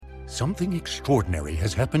Something extraordinary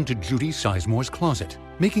has happened to Judy Sizemore's closet,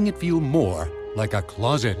 making it feel more like a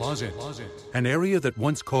closet. An area that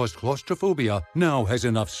once caused claustrophobia now has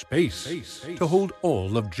enough space to hold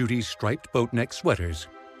all of Judy's striped boat neck sweaters.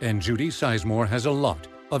 And Judy Sizemore has a lot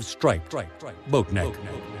of striped boat neck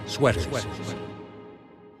sweaters.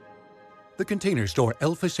 The Container Store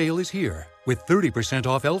Elfa sale is here with 30%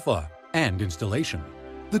 off Elfa and installation.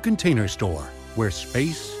 The Container Store, where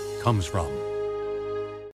space comes from.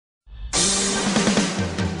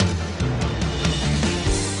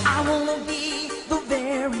 I wanna be the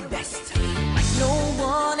very best, like no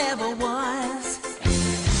one ever was.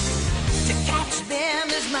 To catch them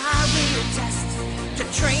is my real test, to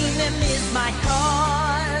train them is my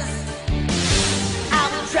cause. I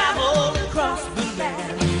will travel across the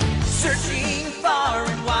land, searching far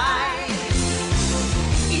and wide.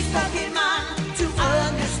 Each Pokemon to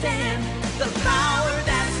understand the power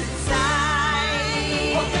that's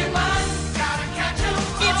inside. Pokemon, gotta catch 'em.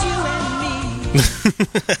 It's you and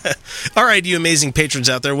me. All right, you amazing patrons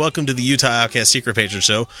out there, welcome to the Utah Outcast Secret Patron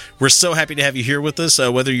Show. We're so happy to have you here with us,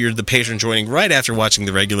 whether you're the patron joining right after watching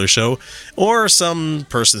the regular show, or some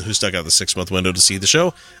person who stuck out the 6-month window to see the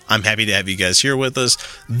show. I'm happy to have you guys here with us.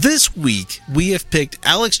 This week, we have picked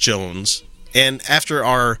Alex Jones, and after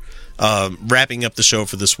our wrapping up the show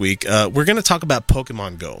for this week, we're going to talk about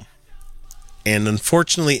Pokemon Go. And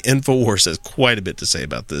unfortunately, InfoWars has quite a bit to say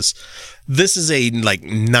about this. This is a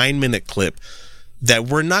 9-minute clip that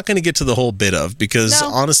we're not going to get to the whole bit of because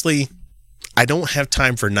honestly, I don't have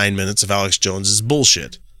time for 9 minutes of Alex Jones's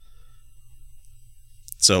bullshit.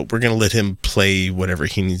 So we're going to let him play whatever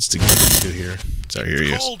he needs to get into here. So here he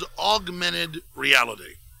is. It's called augmented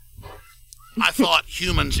reality. I thought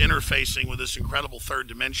humans interfacing with this incredible third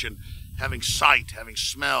dimension, having sight, having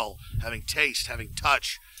smell, having taste, having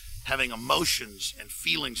touch, having emotions and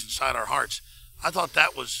feelings inside our hearts, I thought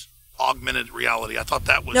that was augmented reality. I thought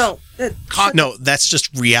that was... No, that's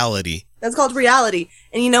just reality. That's called reality.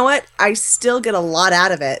 And you know what? I still get a lot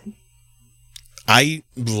out of it. I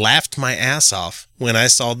laughed my ass off when I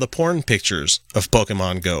saw the porn pictures of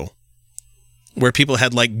Pokemon Go, where people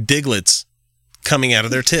had Diglets coming out of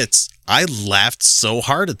their tits. I laughed so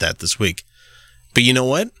hard at that this week. But you know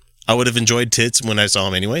what? I would have enjoyed tits when I saw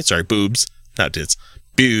them anyway. Sorry, boobs. Not tits.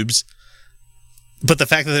 Boobs. But the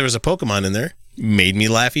fact that there was a Pokemon in there made me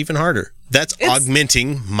laugh even harder. That's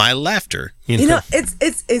augmenting my laughter. You know, it's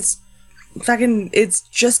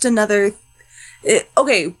just another...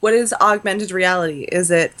 okay, what is augmented reality? Is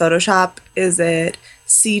it Photoshop? Is it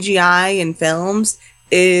CGI in films?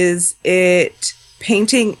 Is it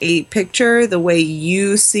painting a picture the way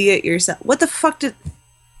you see it yourself? What the fuck did...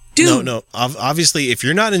 Dude. No. Obviously, if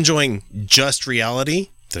you're not enjoying just reality,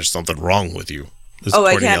 there's something wrong with you.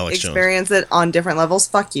 I can't experience it on different levels?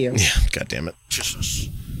 Fuck you. Yeah, God damn it.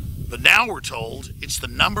 But now we're told it's the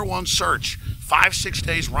 #1 search 5-6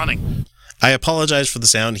 days running. I apologize for the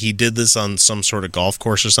sound. He did this on some sort of golf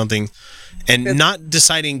course or something, and not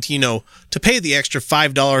deciding to, to pay the extra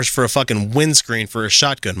 $5 for a fucking windscreen for a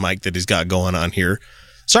shotgun mic that he's got going on here.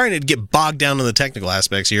 Sorry to get bogged down in the technical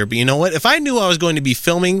aspects here, but you know what? If I knew I was going to be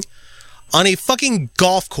filming on a fucking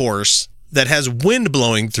golf course that has wind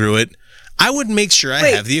blowing through it, I would make sure I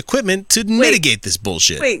have the equipment to mitigate this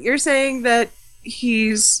bullshit. Wait, you're saying that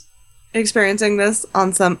he's experiencing this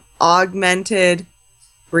on some augmented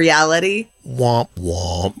reality? Womp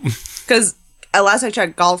womp. Because last I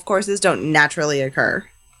checked, golf courses don't naturally occur.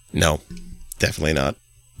 No, definitely not.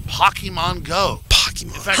 Pokemon Go. Pokemon. In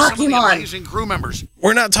fact, some of the amazing crew members.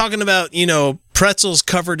 We're not talking about, pretzels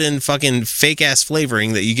covered in fucking fake-ass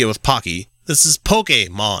flavoring that you get with Pocky. This is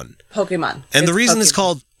Pokemon. And the reason it's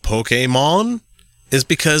called Pokemon is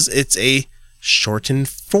because it's a shortened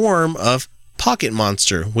form of Pocket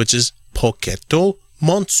Monster, which is Poketo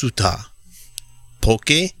Monsuta.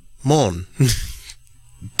 Pokemon.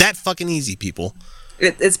 That fucking easy, people.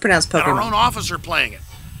 It's pronounced Pokemon. And our own officer playing it.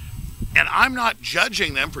 And I'm not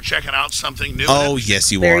judging them for checking out something new. Oh,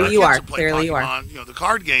 yes, you are. There you are. Clearly you are. The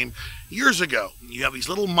card game years ago. You have these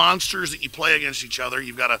little monsters that you play against each other.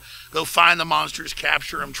 You've got to go find the monsters,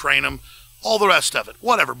 capture them, train them, all the rest of it.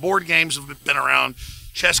 Whatever. Board games have been around.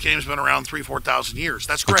 Chess games have been around 3,000-4,000 years.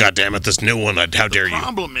 That's great. Oh, God damn it, this new one. How dare you? The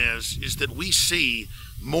problem is that we see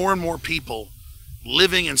more and more people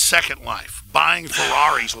living in Second Life, buying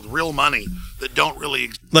Ferraris with real money that don't really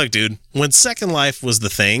exist. Look, dude, when Second Life was the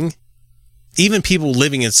thing, even people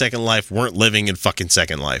living in Second Life weren't living in fucking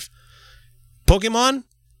Second Life. Pokemon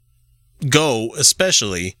Go,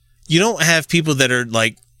 especially, you don't have people that are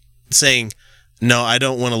saying, no, I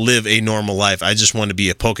don't want to live a normal life. I just want to be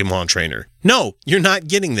a Pokemon trainer. No, you're not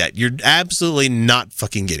getting that. You're absolutely not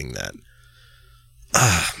fucking getting that.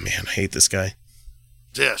 Ah, man, I hate this guy.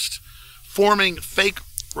 Exist, forming fake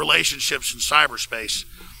relationships in cyberspace.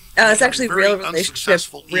 It's actually very real relationships,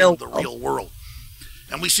 unsuccessful real in the real world.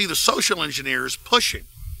 And we see the social engineers pushing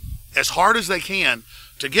as hard as they can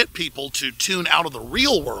to get people to tune out of the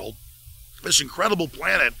real world, this incredible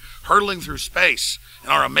planet hurtling through space,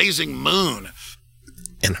 and our amazing moon.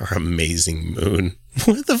 And our amazing moon.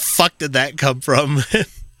 Where the fuck did that come from?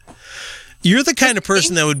 You're the kind of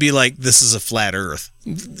person that would be like, this is a flat earth.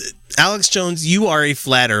 Alex Jones, you are a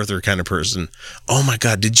flat earther kind of person. Oh my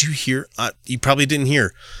God, did you hear? You probably didn't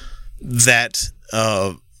hear that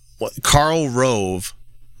Karl Rove,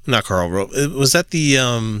 not Karl Rove, was that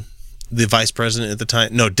the vice president at the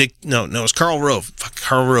time? No, it was Karl Rove. Fuck,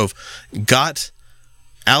 Karl Rove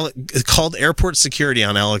called airport security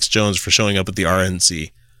on Alex Jones for showing up at the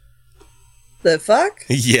RNC. The fuck?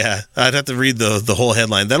 Yeah, I'd have to read the whole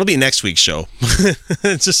headline. That'll be next week's show.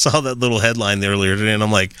 I just saw that little headline earlier today, and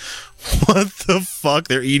I'm like, what the fuck?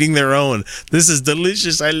 They're eating their own. This is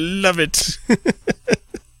delicious. I love it.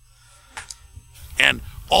 And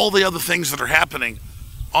all the other things that are happening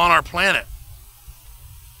on our planet.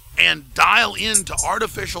 And dial into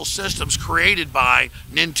artificial systems created by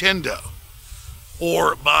Nintendo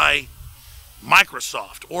or by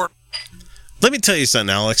Microsoft or... Let me tell you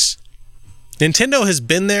something, Alex. Nintendo has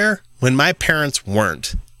been there when my parents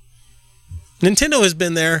weren't. Nintendo has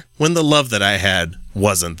been there when the love that I had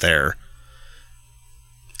wasn't there.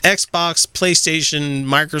 Xbox, PlayStation,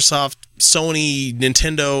 Microsoft, Sony,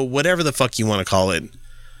 Nintendo, whatever the fuck you want to call it,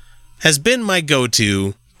 has been my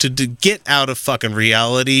go-to to get out of fucking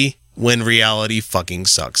reality when reality fucking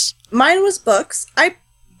sucks. Mine was books. I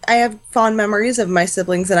have fond memories of my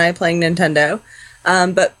siblings and I playing Nintendo,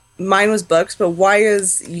 but mine was books. But why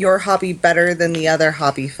is your hobby better than the other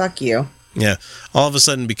hobby? Fuck you. Yeah. All of a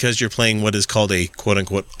sudden, because you're playing what is called a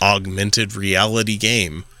quote-unquote augmented reality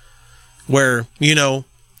game, where, you know,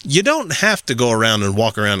 you don't have to go around and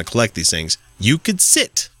walk around and collect these things. You could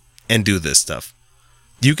sit and do this stuff.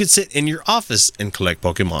 You could sit in your office and collect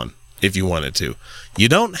Pokemon if you wanted to. You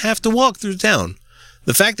don't have to walk through town.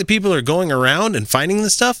 The fact that people are going around and finding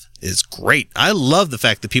this stuff is great. I love the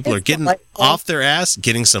fact that people are getting off their ass,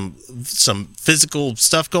 getting some physical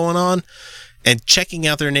stuff going on, and checking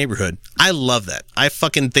out their neighborhood. I love that. I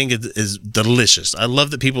fucking think it is delicious. I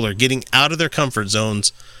love that people are getting out of their comfort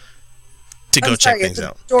zones to go check things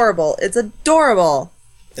out. Adorable. It's adorable.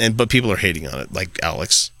 But people are hating on it, like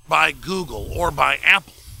Alex. By Google or by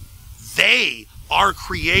Apple, they are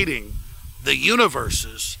creating the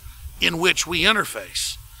universes in which we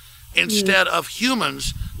interface instead of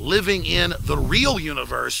humans living in the real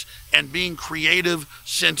universe and being creative,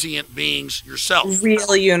 sentient beings yourself.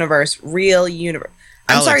 Real universe.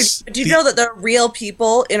 I'm Alex, sorry, do you know that the real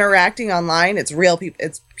people interacting online, it's real people,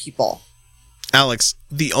 it's people. Alex,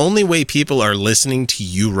 the only way people are listening to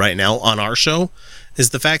you right now on our show is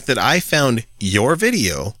the fact that I found your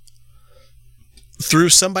video through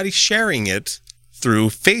somebody sharing it through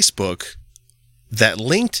Facebook that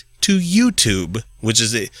linked to YouTube, which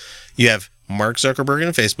is you have Mark Zuckerberg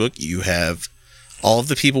on Facebook, you have all of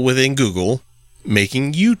the people within Google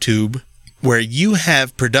making YouTube, where you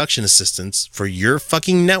have production assistants for your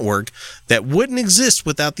fucking network that wouldn't exist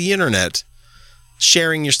without the internet,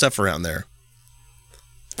 sharing your stuff around there.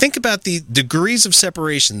 Think about the degrees of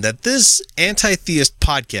separation that this anti-theist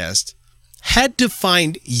podcast had to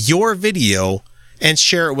find your video and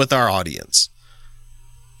share it with our audience.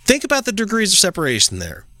 Think about the degrees of separation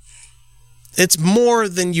there. It's more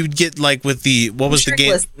than you'd get like with the, what was the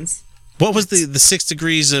game? What was the 6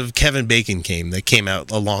 Degrees of Kevin Bacon game that came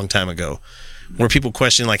out a long time ago, where people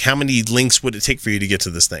question like, how many links would it take for you to get to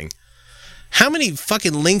this thing? How many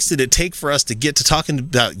fucking links did it take for us to get to talking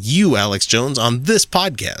about you, Alex Jones, on this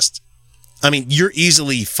podcast? I mean, you're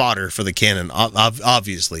easily fodder for the cannon,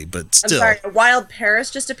 obviously, but still. I'm sorry, Wild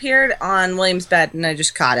Paris just appeared on William's bed, and I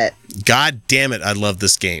just caught it. God damn it, I love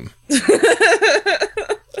this game.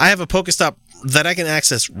 I have a Pokestop that I can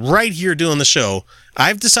access right here doing the show.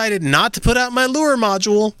 I've decided not to put out my lure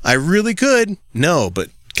module. I really could. No, but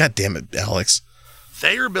God damn it, Alex.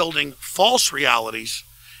 They are building false realities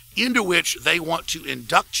into which they want to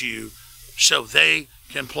induct you so they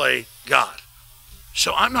can play God.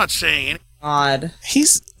 So I'm not saying any... God.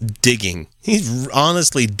 He's digging. He's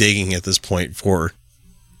honestly digging at this point for...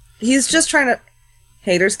 He's just trying to...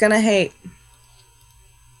 Haters gonna hate.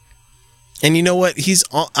 And you know what?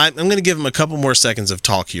 I'm going to give him a couple more seconds of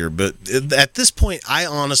talk here, but at this point, I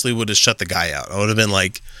honestly would have shut the guy out. I would have been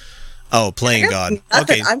like, oh, playing God.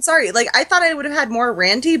 Nothing. Okay. I'm sorry. Like, I thought I would have had more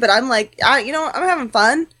ranty, but I'm like, you know what? I'm having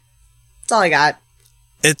fun. That's all I got.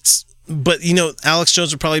 But, you know, Alex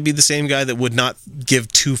Jones would probably be the same guy that would not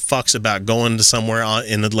give two fucks about going to somewhere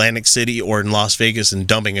in Atlantic City or in Las Vegas and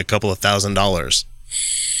dumping a couple of $1,000s.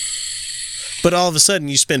 But all of a sudden,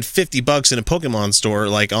 you spend $50 in a Pokemon store,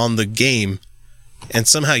 like, on the game, and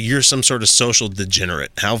somehow you're some sort of social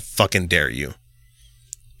degenerate. How fucking dare you?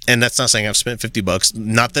 And that's not saying I've spent $50.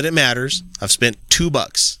 Not that it matters. I've spent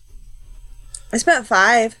 $2. I spent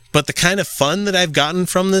 $5. But the kind of fun that I've gotten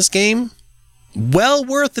from this game, well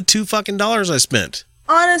worth the $2 fucking I spent.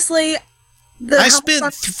 Honestly, I spent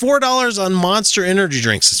 $4 on Monster energy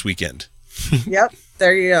drinks this weekend. Yep,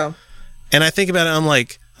 there you go. And I think about it, I'm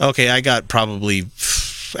like, okay, I got probably,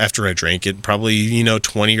 after I drank it, probably, you know,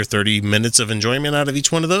 20 or 30 minutes of enjoyment out of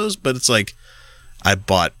each one of those. But it's like, I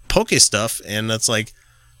bought Poke stuff, and that's like,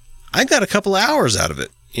 I got a couple of hours out of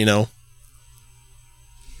it, you know.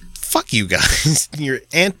 Fuck you guys. You're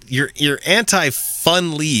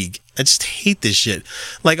anti-fun league. I just hate this shit.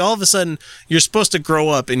 Like, all of a sudden, you're supposed to grow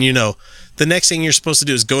up, and, you know, the next thing you're supposed to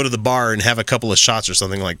do is go to the bar and have a couple of shots or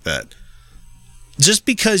something like that. Just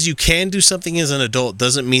because you can do something as an adult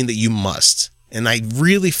doesn't mean that you must. And I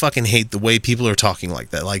really fucking hate the way people are talking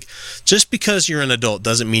like that. Like, just because you're an adult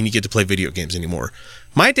doesn't mean you get to play video games anymore.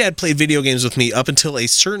 My dad played video games with me up until a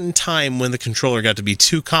certain time when the controller got to be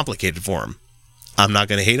too complicated for him. I'm not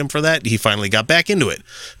going to hate him for that. He finally got back into it.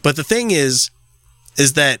 But the thing is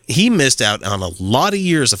that he missed out on a lot of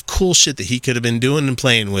years of cool shit that he could have been doing and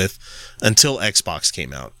playing with until Xbox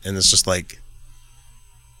came out. And it's just like,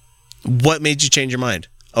 what made you change your mind?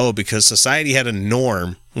 Oh, because society had a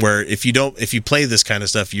norm where if you play this kind of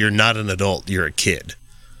stuff, you're not an adult, you're a kid.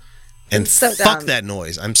 And so fuck dumb. That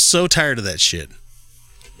noise. I'm so tired of that shit.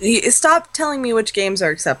 Stop telling me which games are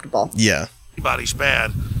acceptable. Yeah. Anybody's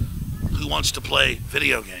bad who wants to play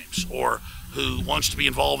video games or who wants to be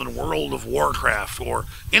involved in World of Warcraft or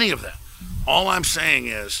any of that. All I'm saying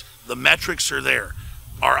is the metrics are there.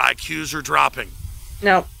 Our IQs are dropping.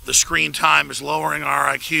 No. The screen time is lowering our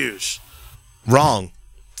IQs. Wrong.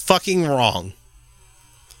 Fucking wrong.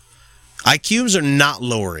 IQs are not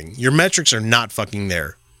lowering. Your metrics are not fucking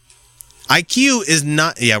there. IQ is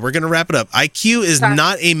not... Yeah, we're going to wrap it up. IQ is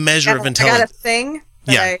not a measure of intelligence. I got a thing?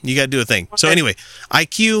 Yeah, you got to do a thing. Okay. So anyway,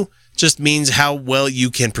 IQ just means how well you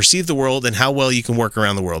can perceive the world and how well you can work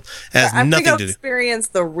around the world. It has nothing to do... experience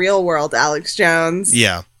the real world, Alex Jones.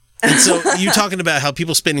 Yeah. And so you talking about how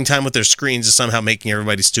people spending time with their screens is somehow making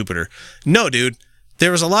everybody stupider. No, dude.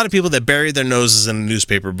 There was a lot of people that buried their noses in a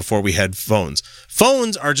newspaper before we had phones.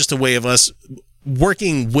 Phones are just a way of us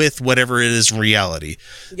working with whatever it is in reality.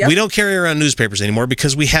 Yep. We don't carry around newspapers anymore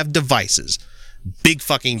because we have devices. Big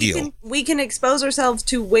fucking deal. We can expose ourselves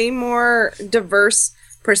to way more diverse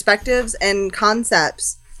perspectives and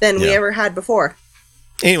concepts than we ever had before.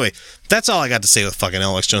 Anyway, that's all I got to say with fucking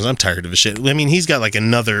Alex Jones. I'm tired of his shit. I mean, he's got like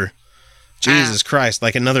another... Jesus Christ,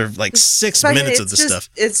 like another 6 minutes of this stuff.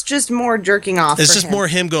 It's just more jerking off. It's just more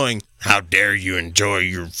him going, how dare you enjoy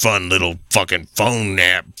your fun little fucking phone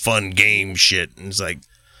app, fun game shit. And it's like,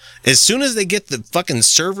 as soon as they get the fucking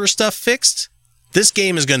server stuff fixed, this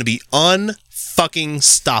game is going to be unfucking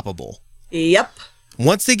stoppable. Yep.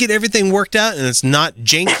 Once they get everything worked out and it's not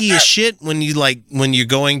janky as shit when you're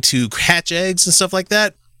going to hatch eggs and stuff like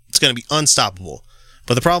that, it's going to be unstoppable.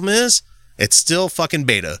 But the problem is, it's still fucking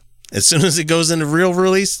beta. As soon as it goes into real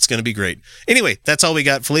release, it's going to be great. Anyway, that's all we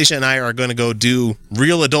got. Felicia and I are going to go do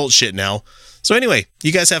real adult shit now. So anyway,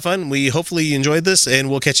 you guys have fun. We hopefully enjoyed this, and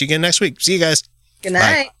we'll catch you again next week. See you guys. Good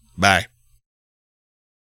night. Bye. Bye.